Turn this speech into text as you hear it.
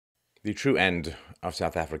The true end of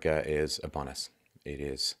South Africa is upon us. It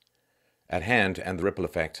is at hand, and the ripple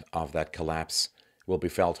effect of that collapse will be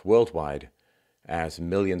felt worldwide as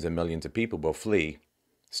millions and millions of people will flee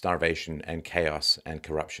starvation and chaos and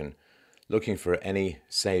corruption, looking for any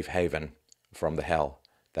safe haven from the hell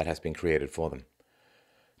that has been created for them.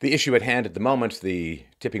 The issue at hand at the moment, the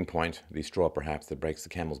tipping point, the straw perhaps that breaks the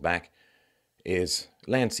camel's back, is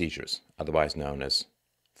land seizures, otherwise known as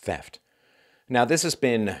theft. Now, this has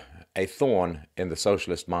been a thorn in the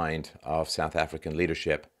socialist mind of South African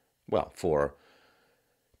leadership, well, for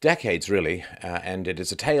decades really, and it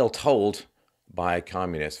is a tale told by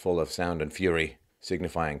communists full of sound and fury,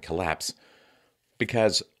 signifying collapse,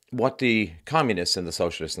 because what the communists and the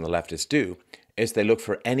socialists and the leftists do is they look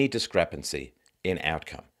for any discrepancy in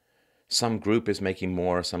outcome. Some group is making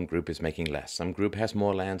more, some group is making less. Some group has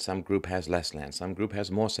more land, some group has less land. Some group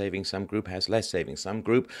has more savings, some group has less savings. Some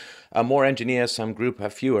group are more engineers, some group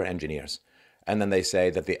have fewer engineers. And then they say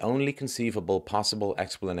that the only conceivable possible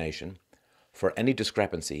explanation for any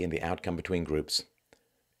discrepancy in the outcome between groups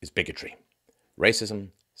is bigotry. Racism,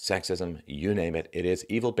 sexism, you name it, it is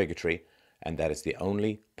evil bigotry, and that is the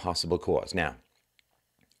only possible cause. Now,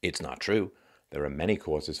 it's not true. There are many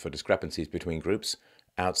causes for discrepancies between groups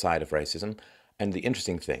outside of racism. And the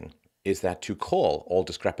interesting thing is that to call all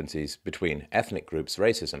discrepancies between ethnic groups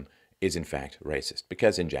racism is in fact racist,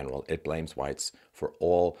 because in general it blames whites for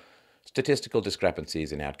all statistical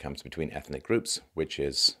discrepancies in outcomes between ethnic groups, which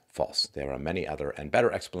is false. There are many other and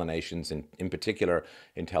better explanations, in particular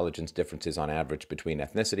intelligence differences on average between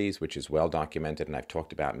ethnicities, which is well documented and I've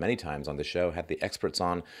talked about many times on the show, had the experts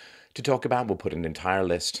on to talk about. We'll put an entire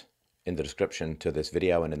list in the description to this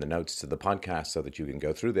video and in the notes to the podcast so that you can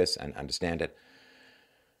go through this and understand it.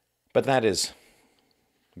 But that is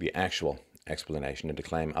the actual explanation, and to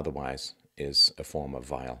claim otherwise is a form of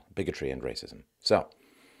vile bigotry and racism. So,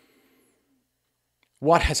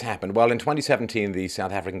 what has happened? Well, in 2017, the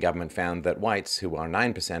South African government found that whites, who are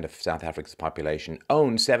 9% of South Africa's population,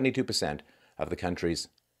 own 72% of the country's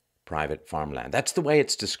private farmland. That's the way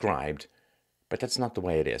it's described, but that's not the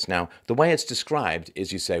way it is. Now, the way it's described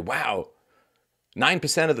is you say, wow,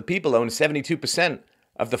 9% of the people own 72%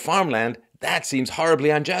 of the farmland. That seems horribly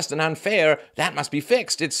unjust and unfair. That must be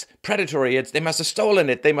fixed. It's predatory. They must have stolen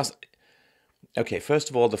it. They must... Okay, first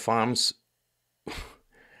of all, the farms,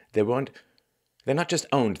 they're not just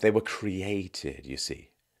owned, they were created, you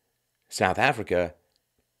see. South Africa,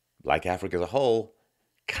 like Africa as a whole,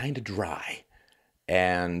 kind of dry.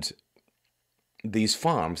 And these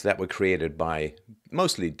farms that were created by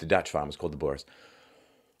mostly the Dutch farmers called the Boers,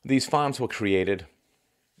 these farms were created,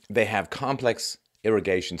 they have complex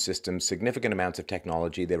irrigation systems, significant amounts of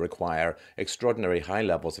technology. They require extraordinary high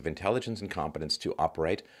levels of intelligence and competence to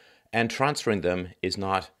operate, and transferring them is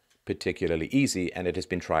not particularly easy, and it has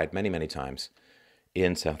been tried many, many times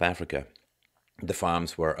in South Africa. The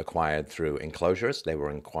farms were acquired through enclosures, they were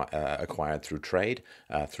acquired through trade,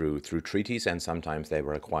 through treaties, and sometimes they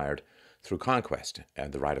were acquired through conquest.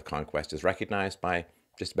 And the right of conquest is recognized by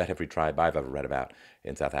just about every tribe I've ever read about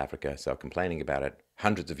in South Africa, so complaining about it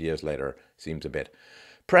hundreds of years later seems a bit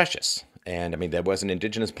precious. And I mean, there was an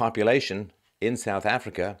indigenous population in South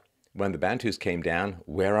Africa when the Bantus came down.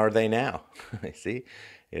 Where are they now? See,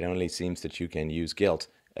 it only seems that you can use guilt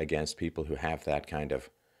against people who have that kind of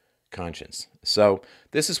conscience. So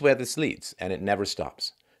this is where this leads, and it never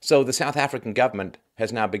stops. So the South African government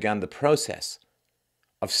has now begun the process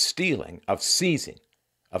of stealing, of seizing,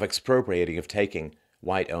 of expropriating, of taking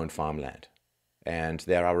white-owned farmland. And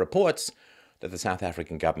there are reports that the South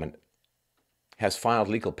African government has filed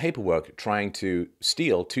legal paperwork trying to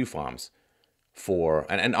steal 2 farms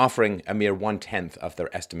and offering a mere 1/10 of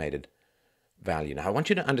their estimated value. Now, I want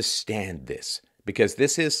you to understand this, because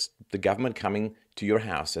this is the government coming to your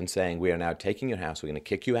house and saying, we are now taking your house, we're going to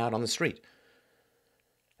kick you out on the street,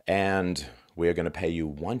 and we're going to pay you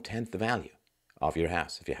 1/10 the value of your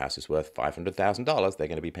house. If your house is worth $500,000, they're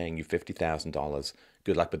going to be paying you $50,000.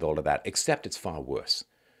 Good luck with all of that, except it's far worse.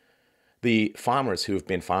 The farmers who have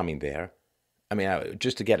been farming there, I mean,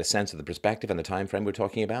 just to get a sense of the perspective and the time frame we're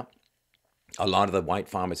talking about, a lot of the white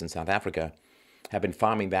farmers in South Africa have been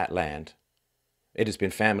farming that land. It has been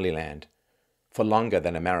family land for longer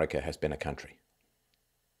than America has been a country.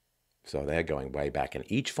 So they're going way back.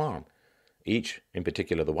 And each farm, in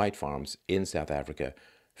particular the white farms in South Africa,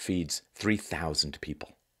 feeds 3,000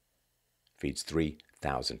 people. Feeds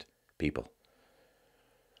 3,000 people.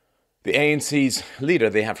 The ANC's leader,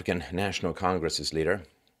 the African National Congress's leader,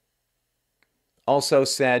 also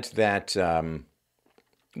said that,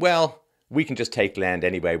 well, we can just take land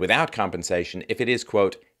anyway without compensation if it is,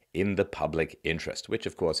 quote, in the public interest, which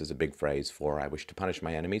of course is a big phrase for I wish to punish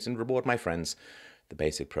my enemies and reward my friends, the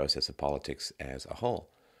basic process of politics as a whole.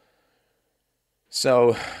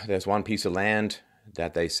 So there's one piece of land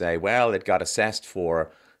that they say, well, it got assessed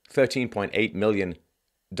for $13.8 million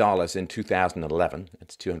in 2011.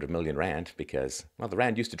 That's 200 million rand because, well, the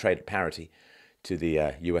rand used to trade at parity to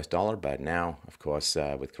the US dollar, but now, of course,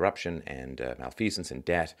 with corruption and malfeasance and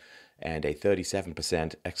debt and a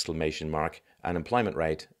 37% exclamation mark unemployment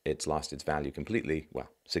rate, it's lost its value completely, well,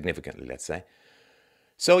 significantly, let's say.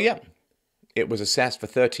 So, yeah, it was assessed for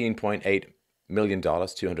 $13.8 million,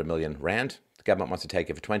 200 million rand. The government wants to take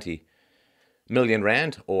it for 20 million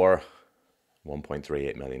rand or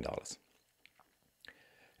 $1.38 million.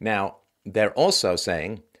 Now, they're also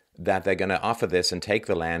saying that they're going to offer this and take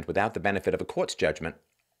the land without the benefit of a court's judgment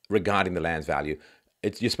regarding the land's value.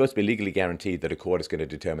 You're supposed to be legally guaranteed that a court is going to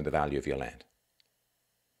determine the value of your land.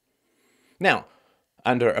 Now,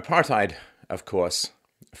 under apartheid, of course,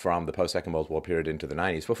 from the post-Second World War period into the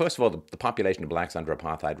 90s, well, first of all, the population of blacks under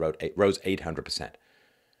apartheid rose 800%.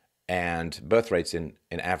 And birth rates in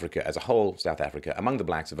Africa as a whole, South Africa, among the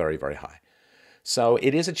blacks are very, very high. So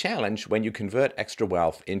it is a challenge when you convert extra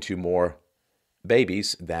wealth into more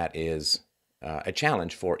babies. That is a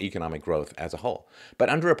challenge for economic growth as a whole. But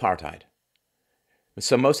under apartheid,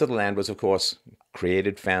 so most of the land was, of course,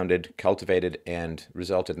 created, founded, cultivated, and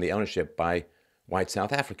resulted in the ownership by white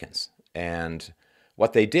South Africans. And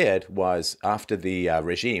what they did was after the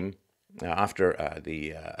apartheid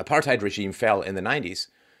regime fell in the 90s,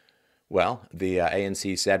 well, the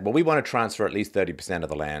ANC said, well, we want to transfer at least 30% of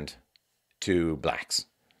the land to blacks.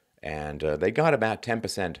 And they got about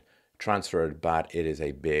 10% transferred, but it is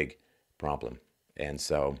a big problem. And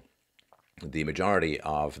so the majority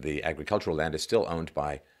of the agricultural land is still owned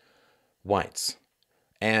by whites.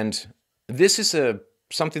 And this is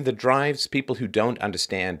something that drives people who don't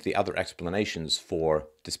understand the other explanations for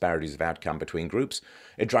disparities of outcome between groups.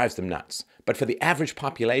 It drives them nuts. But for the average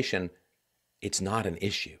population, it's not an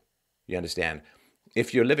issue. You understand?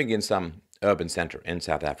 If you're living in some urban center in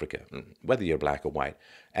South Africa, whether you're black or white,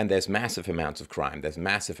 and there's massive amounts of crime, there's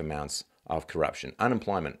massive amounts of corruption,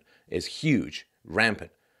 unemployment is huge,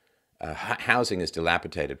 rampant, housing is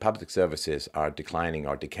dilapidated, public services are declining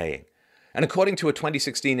or decaying. And according to a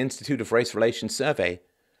 2016 Institute of Race Relations survey,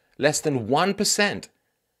 less than 1%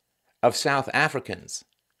 of South Africans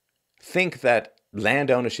think that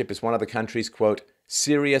land ownership is one of the country's, quote,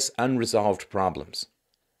 serious unresolved problems.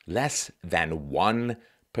 Less than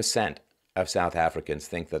 1% of South Africans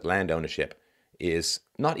think that land ownership is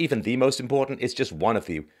not even the most important, it's just one of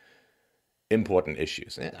the important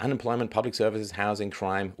issues. Unemployment, public services, housing,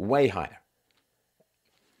 crime, way higher.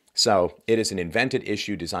 So it is an invented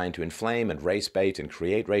issue designed to inflame and race bait and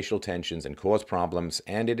create racial tensions and cause problems,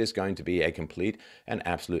 and it is going to be a complete and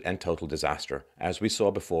absolute and total disaster, as we saw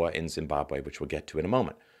before in Zimbabwe, which we'll get to in a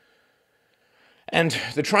moment. And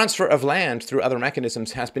the transfer of land through other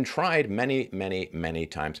mechanisms has been tried many, many, many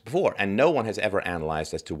times before, and no one has ever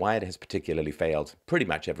analyzed as to why it has particularly failed pretty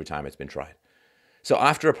much every time it's been tried. So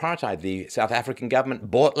after apartheid, the South African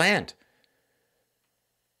government bought land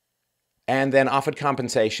and then offered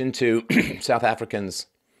compensation to South Africans,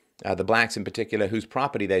 the blacks in particular, whose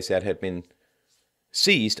property they said had been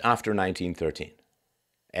seized after 1913.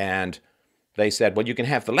 And they said, well, you can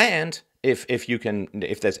have the land if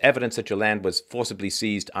there's evidence that your land was forcibly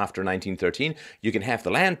seized after 1913, you can have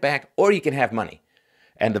the land back or you can have money.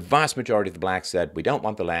 And the vast majority of the blacks said, we don't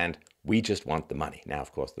want the land, we just want the money. Now,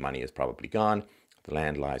 of course, the money is probably gone, the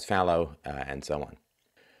land lies fallow, and so on.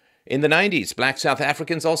 In the 90s, black South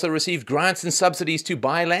Africans also received grants and subsidies to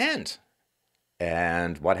buy land.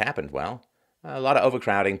 And what happened? Well, a lot of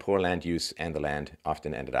overcrowding, poor land use, and the land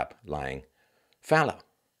often ended up lying fallow.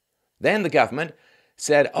 Then the government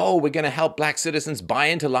said, oh, we're going to help black citizens buy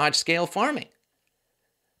into large-scale farming.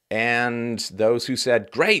 And those who said,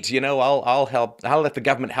 great, I'll let the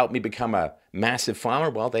government help me become a massive farmer,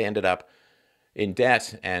 well, they ended up in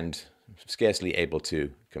debt and scarcely able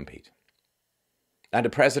to compete. Under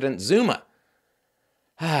President Zuma,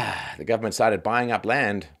 the government started buying up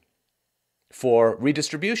land for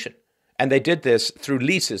redistribution. And they did this through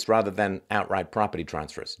leases rather than outright property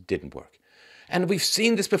transfers. Didn't work. And we've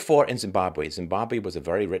seen this before in Zimbabwe. Zimbabwe was a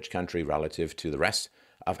very rich country relative to the rest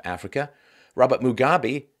of Africa. Robert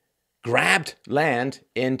Mugabe grabbed land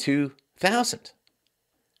in 2000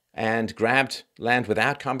 and grabbed land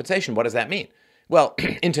without compensation. What does that mean? Well,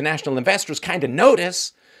 international investors kind of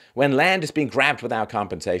notice when land is being grabbed without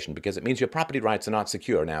compensation because it means your property rights are not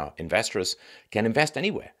secure. Now, investors can invest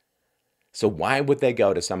anywhere. So why would they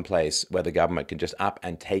go to some place where the government can just up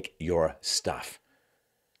and take your stuff?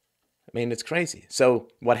 I mean, it's crazy. So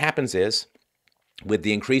what happens is, with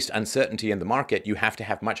the increased uncertainty in the market, you have to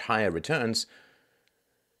have much higher returns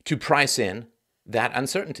to price in that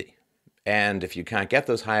uncertainty. And if you can't get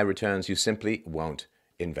those higher returns, you simply won't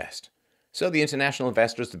invest. So the international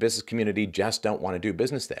investors, the business community, just don't want to do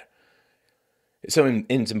business there. So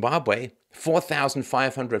in Zimbabwe,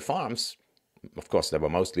 4,500 farms, of course they were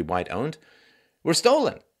mostly white-owned, were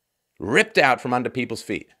stolen, ripped out from under people's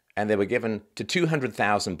feet, and they were given to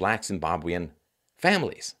 200,000 black Zimbabwean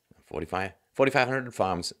families. 4,500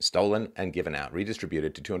 farms stolen and given out,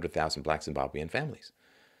 redistributed to 200,000 black Zimbabwean families.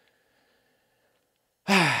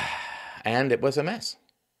 And it was a mess.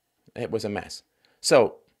 It was a mess.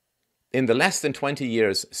 So, in the less than 20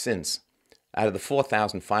 years since, out of the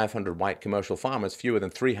 4,500 white commercial farmers, fewer than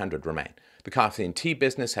 300 remain. The coffee and tea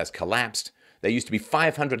business has collapsed. There used to be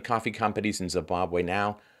 500 coffee companies in Zimbabwe.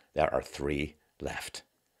 Now there are 3 left.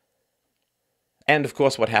 And of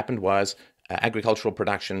course, what happened was agricultural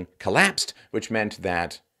production collapsed, which meant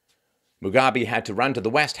that Mugabe had to run to the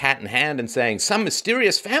West, hat in hand, and saying, "Some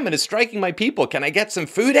mysterious famine is striking my people. Can I get some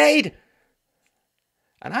food aid?"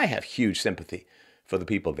 And I have huge sympathy for the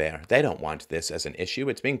people there. They don't want this as an issue.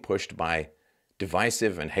 It's being pushed by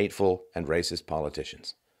divisive and hateful and racist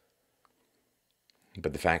politicians.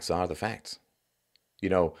 But the facts are the facts. You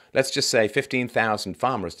know, let's just say 15,000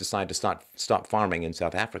 farmers decide to stop farming in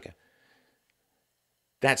South Africa.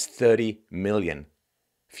 That's 30 million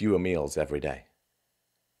fewer meals every day.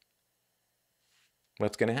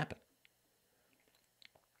 What's going to happen?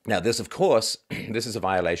 Now, this, of course, this is a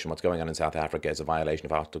violation. What's going on in South Africa is a violation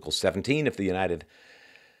of Article 17 of the United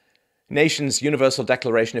Nations Universal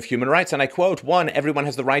Declaration of Human Rights. And I quote, 1, everyone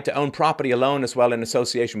has the right to own property alone as well in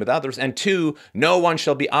association with others. And 2, no one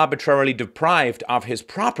shall be arbitrarily deprived of his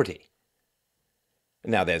property.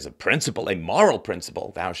 Now, there's a principle, a moral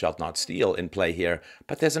principle, thou shalt not steal, in play here.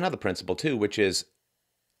 But there's another principle, too, which is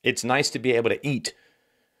it's nice to be able to eat.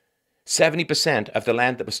 70% of the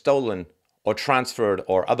land that was stolen or transferred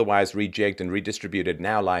or otherwise rejigged and redistributed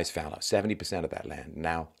now lies fallow. 70% of that land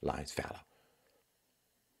now lies fallow.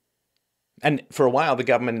 And for a while, the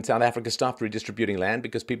government in South Africa stopped redistributing land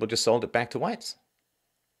because people just sold it back to whites.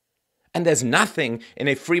 And there's nothing in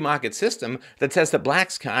a free market system that says that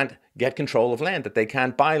blacks can't get control of land, that they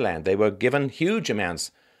can't buy land. They were given huge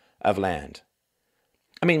amounts of land.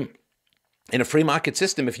 I mean, in a free market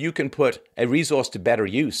system, if you can put a resource to better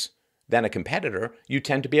use than a competitor, you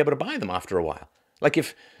tend to be able to buy them after a while. Like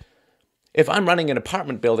if I'm running an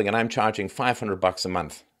apartment building and I'm charging $500 a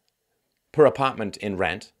month per apartment in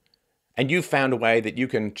rent, and you found a way that you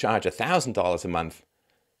can charge $1,000 a month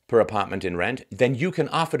per apartment in rent, then you can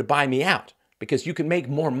offer to buy me out because you can make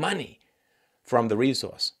more money from the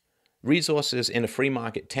resource. Resources in a free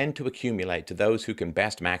market tend to accumulate to those who can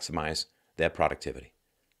best maximize their productivity.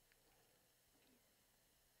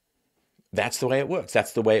 That's the way it works.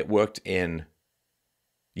 That's the way it worked in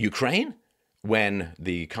Ukraine when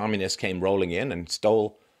the communists came rolling in and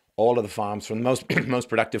stole all of the farms from the most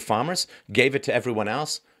productive farmers, gave it to everyone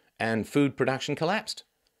else, and food production collapsed.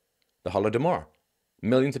 The Holodomor.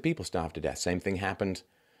 Millions of people starved to death. Same thing happened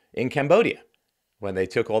in Cambodia when they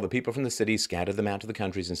took all the people from the cities, scattered them out to the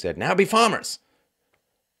countries and said, now be farmers.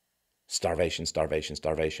 Starvation, starvation,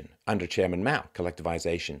 starvation. Under Chairman Mao,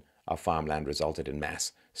 collectivization of farmland resulted in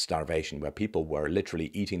mass starvation where people were literally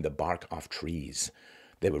eating the bark off trees.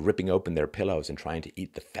 They were ripping open their pillows and trying to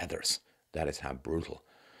eat the feathers. That is how brutal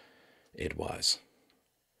it was.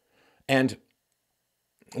 And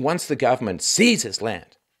once the government seizes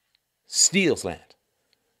land, steals land,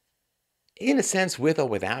 in a sense with or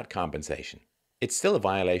without compensation, it's still a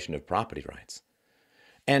violation of property rights.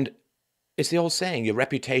 And it's the old saying, your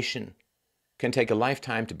reputation can take a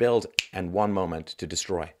lifetime to build and one moment to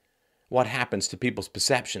destroy. What happens to people's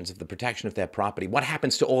perceptions of the protection of their property? What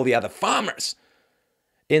happens to all the other farmers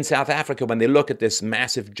in South Africa when they look at this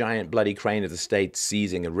massive, giant, bloody crane of the state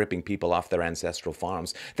seizing and ripping people off their ancestral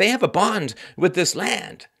farms? They have a bond with this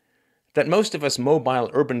land that most of us mobile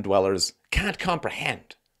urban dwellers can't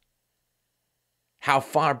comprehend. How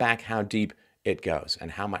far back, how deep it goes,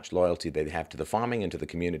 and how much loyalty they have to the farming and to the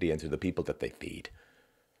community and to the people that they feed.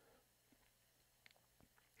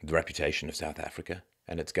 The reputation of South Africa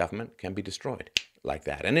and its government can be destroyed like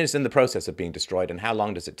that. And it is in the process of being destroyed. And how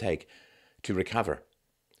long does it take to recover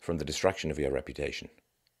from the destruction of your reputation?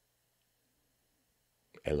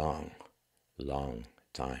 A long, long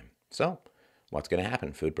time. So, what's going to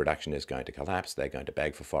happen? Food production is going to collapse. They're going to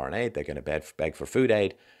beg for foreign aid. They're going to beg for food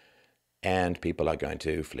aid. And people are going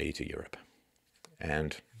to flee to Europe.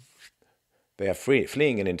 And they are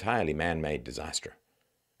fleeing an entirely man-made disaster.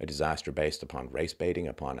 A disaster based upon race baiting,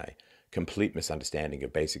 upon a complete misunderstanding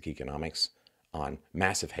of basic economics, on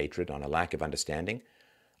massive hatred, on a lack of understanding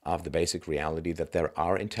of the basic reality that there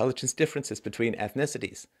are intelligence differences between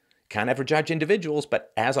ethnicities. Can't ever judge individuals,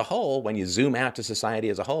 but as a whole, when you zoom out to society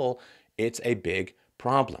as a whole, it's a big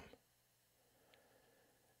problem.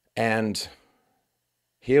 And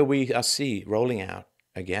here we see rolling out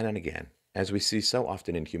again and again, as we see so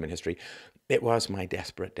often in human history. It was my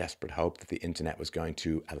desperate, desperate hope that the internet was going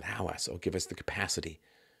to allow us or give us the capacity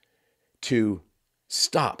to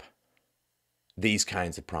stop these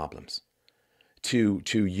kinds of problems, to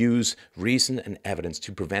use reason and evidence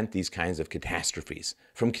to prevent these kinds of catastrophes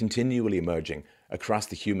from continually emerging across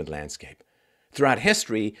the human landscape. Throughout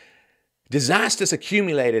history, disasters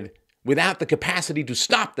accumulated without the capacity to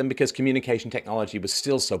stop them because communication technology was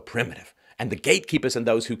still so primitive. And the gatekeepers and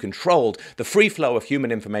those who controlled the free flow of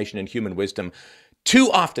human information and human wisdom too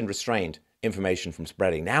often restrained information from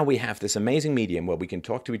spreading. Now we have this amazing medium where we can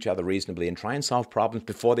talk to each other reasonably and try and solve problems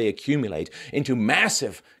before they accumulate into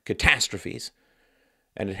massive catastrophes.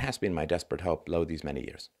 And it has been my desperate hope, lo, these many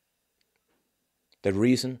years, that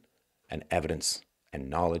reason and evidence and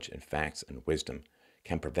knowledge and facts and wisdom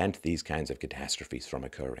can prevent these kinds of catastrophes from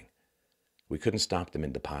occurring. We couldn't stop them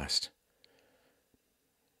in the past.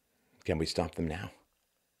 Can we stop them now?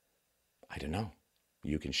 I don't know.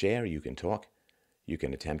 You can share, you can talk, you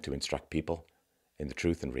can attempt to instruct people in the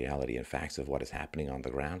truth and reality and facts of what is happening on the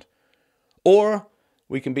ground. Or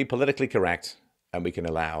we can be politically correct and we can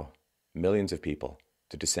allow millions of people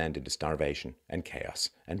to descend into starvation and chaos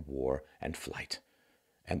and war and flight.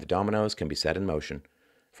 And the dominoes can be set in motion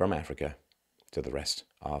from Africa to the rest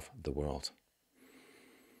of the world.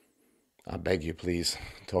 I beg you, please,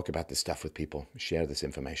 talk about this stuff with people. Share this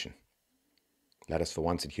information. Let us, for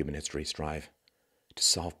once in human history, strive to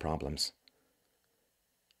solve problems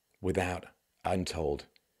without untold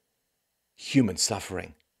human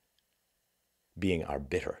suffering being our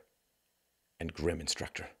bitter and grim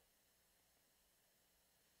instructor.